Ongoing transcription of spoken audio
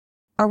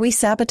Are we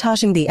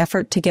sabotaging the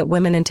effort to get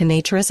women into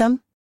naturism?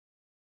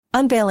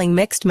 Unveiling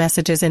mixed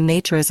messages in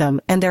naturism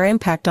and their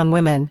impact on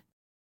women.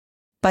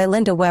 By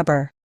Linda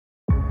Weber.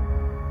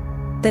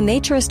 The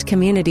naturist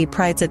community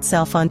prides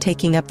itself on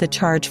taking up the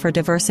charge for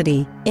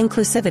diversity,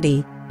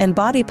 inclusivity, and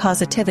body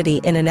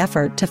positivity in an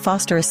effort to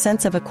foster a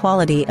sense of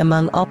equality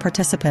among all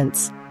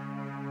participants.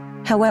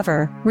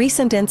 However,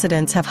 recent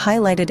incidents have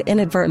highlighted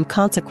inadvertent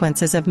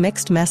consequences of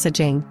mixed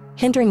messaging,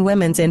 hindering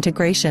women's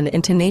integration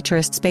into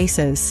naturist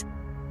spaces.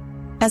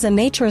 As a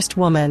naturist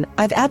woman,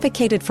 I've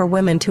advocated for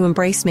women to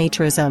embrace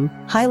naturism,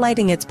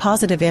 highlighting its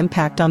positive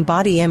impact on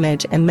body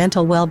image and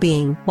mental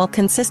well-being, while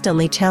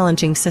consistently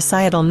challenging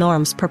societal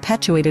norms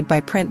perpetuated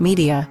by print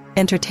media,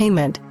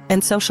 entertainment,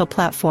 and social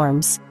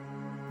platforms.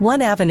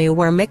 One avenue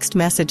where mixed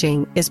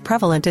messaging is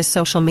prevalent is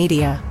social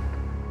media.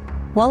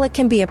 While it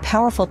can be a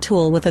powerful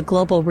tool with a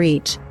global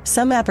reach,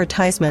 some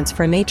advertisements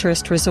for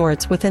naturist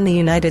resorts within the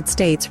United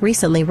States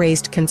recently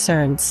raised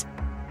concerns.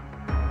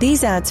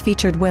 These ads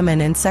featured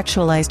women in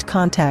sexualized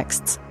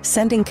contexts,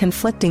 sending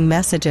conflicting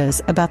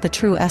messages about the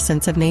true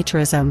essence of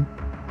naturism.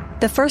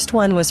 The first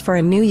one was for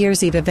a New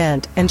Year's Eve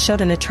event and showed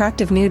an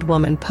attractive nude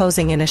woman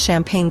posing in a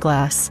champagne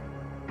glass.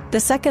 The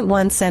second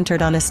one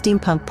centered on a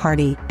steampunk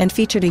party and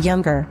featured a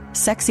younger,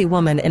 sexy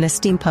woman in a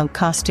steampunk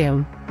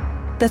costume.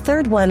 The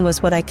third one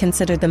was what I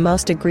considered the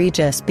most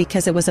egregious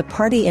because it was a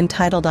party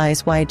entitled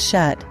Eyes Wide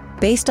Shut,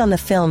 based on the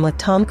film with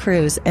Tom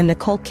Cruise and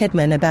Nicole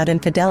Kidman about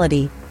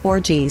infidelity,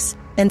 orgies,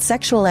 and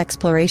sexual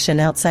exploration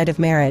outside of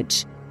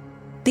marriage.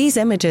 These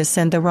images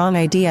send the wrong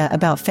idea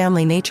about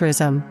family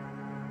naturism.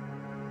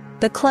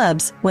 The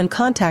clubs, when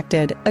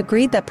contacted,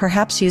 agreed that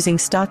perhaps using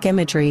stock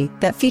imagery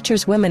that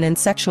features women in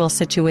sexual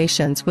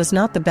situations was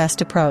not the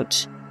best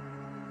approach.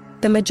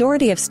 The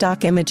majority of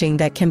stock imaging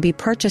that can be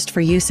purchased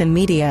for use in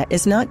media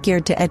is not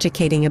geared to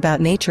educating about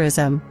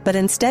naturism, but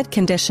instead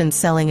conditions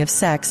selling of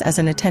sex as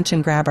an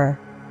attention grabber.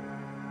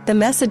 The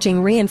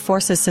messaging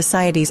reinforces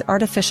society's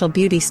artificial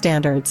beauty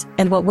standards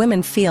and what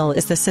women feel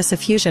is the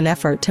Sisyphusian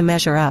effort to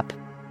measure up.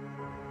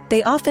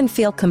 They often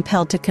feel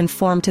compelled to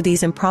conform to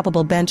these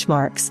improbable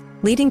benchmarks,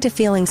 leading to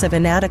feelings of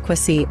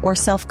inadequacy or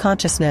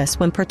self-consciousness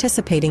when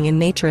participating in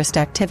naturist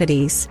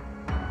activities.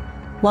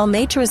 While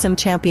naturism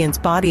champions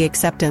body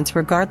acceptance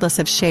regardless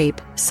of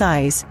shape,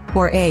 size,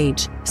 or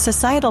age,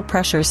 societal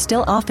pressures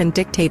still often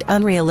dictate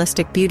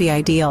unrealistic beauty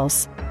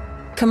ideals.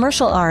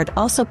 Commercial art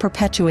also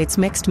perpetuates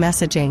mixed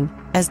messaging,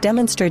 as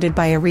demonstrated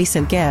by a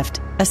recent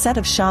gift, a set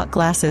of shot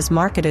glasses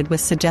marketed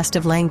with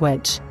suggestive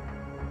language.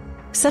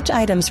 Such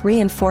items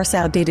reinforce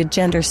outdated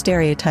gender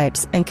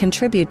stereotypes and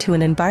contribute to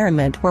an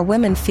environment where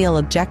women feel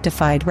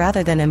objectified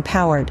rather than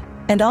empowered,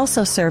 and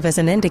also serve as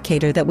an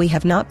indicator that we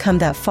have not come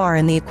that far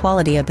in the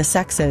equality of the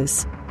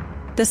sexes.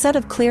 The set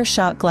of clear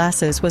shot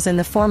glasses was in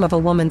the form of a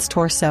woman's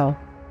torso.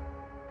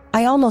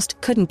 I almost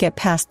couldn't get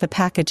past the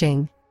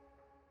packaging.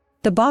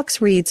 The box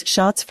reads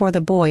 "Shots for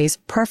the boys,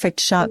 perfect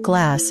shot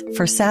glass,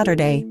 for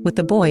Saturday, with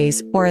the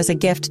boys, or as a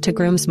gift to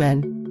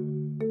groomsmen."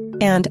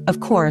 And, of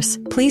course,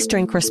 please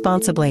drink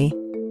responsibly.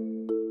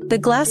 The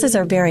glasses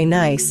are very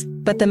nice,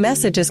 but the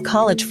message is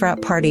college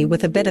frat party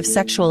with a bit of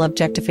sexual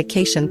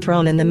objectification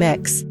thrown in the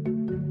mix.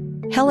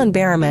 Helen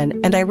Berriman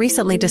and I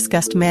recently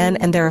discussed men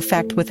and their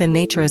effect within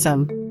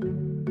naturism.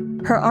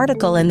 Her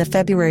article in the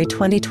February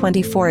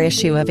 2024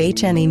 issue of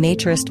HNE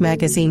Naturist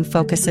magazine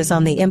focuses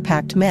on the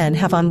impact men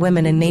have on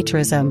women in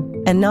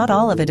naturism, and not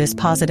all of it is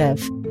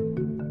positive.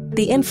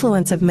 The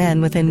influence of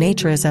men within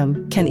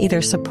naturism can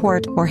either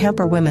support or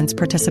hamper women's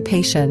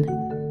participation.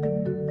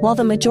 While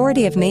the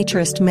majority of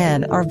naturist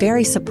men are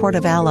very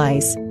supportive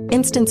allies,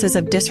 instances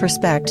of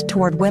disrespect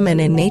toward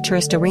women in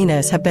naturist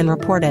arenas have been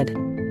reported.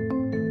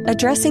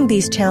 Addressing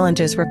these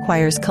challenges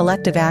requires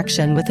collective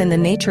action within the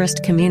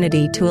naturist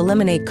community to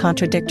eliminate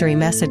contradictory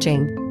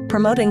messaging,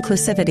 promote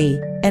inclusivity,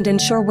 and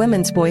ensure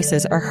women's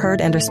voices are heard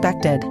and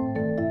respected.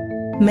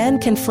 Men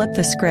can flip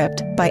the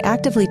script by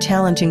actively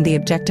challenging the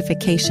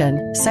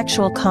objectification,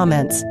 sexual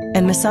comments,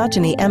 and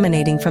misogyny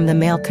emanating from the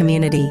male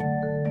community.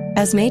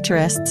 As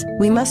naturists,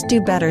 we must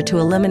do better to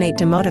eliminate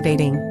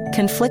demotivating,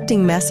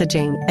 conflicting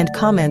messaging and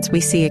comments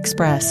we see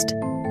expressed.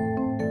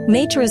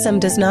 Naturism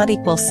does not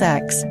equal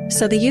sex,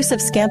 so the use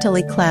of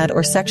scantily clad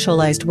or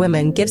sexualized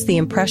women gives the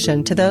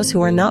impression to those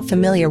who are not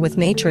familiar with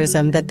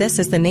naturism that this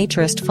is the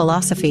naturist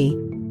philosophy.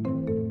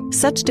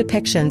 Such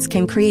depictions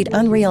can create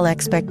unreal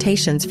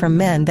expectations from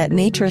men that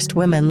naturist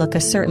women look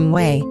a certain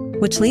way,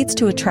 which leads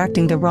to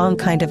attracting the wrong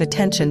kind of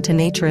attention to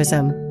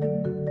naturism.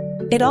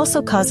 It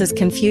also causes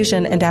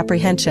confusion and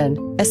apprehension,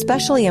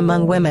 especially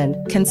among women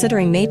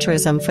considering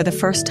naturism for the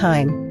first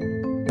time.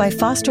 By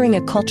fostering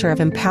a culture of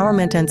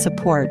empowerment and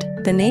support,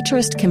 the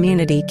naturist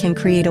community can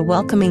create a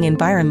welcoming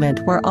environment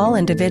where all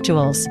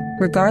individuals,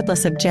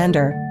 regardless of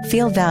gender,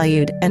 feel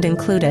valued and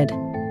included.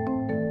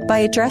 By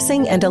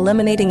addressing and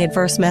eliminating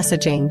adverse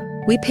messaging,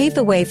 we pave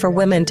the way for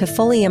women to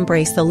fully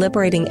embrace the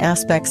liberating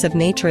aspects of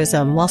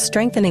naturism while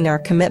strengthening our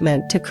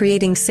commitment to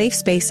creating safe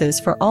spaces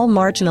for all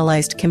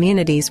marginalized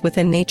communities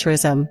within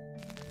naturism.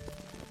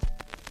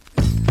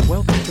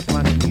 Welcome to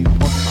Planet New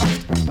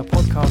Podcast, a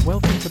podcast.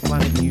 Welcome to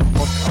Planet New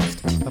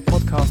Podcast, a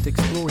podcast podcast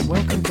exploring.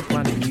 Welcome to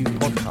Planet Nude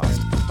Podcast,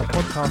 a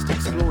podcast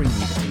exploring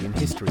nudity in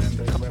history.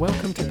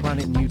 Welcome to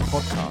Planet Nude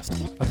Podcast,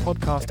 a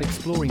podcast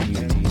exploring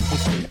nudity in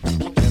history.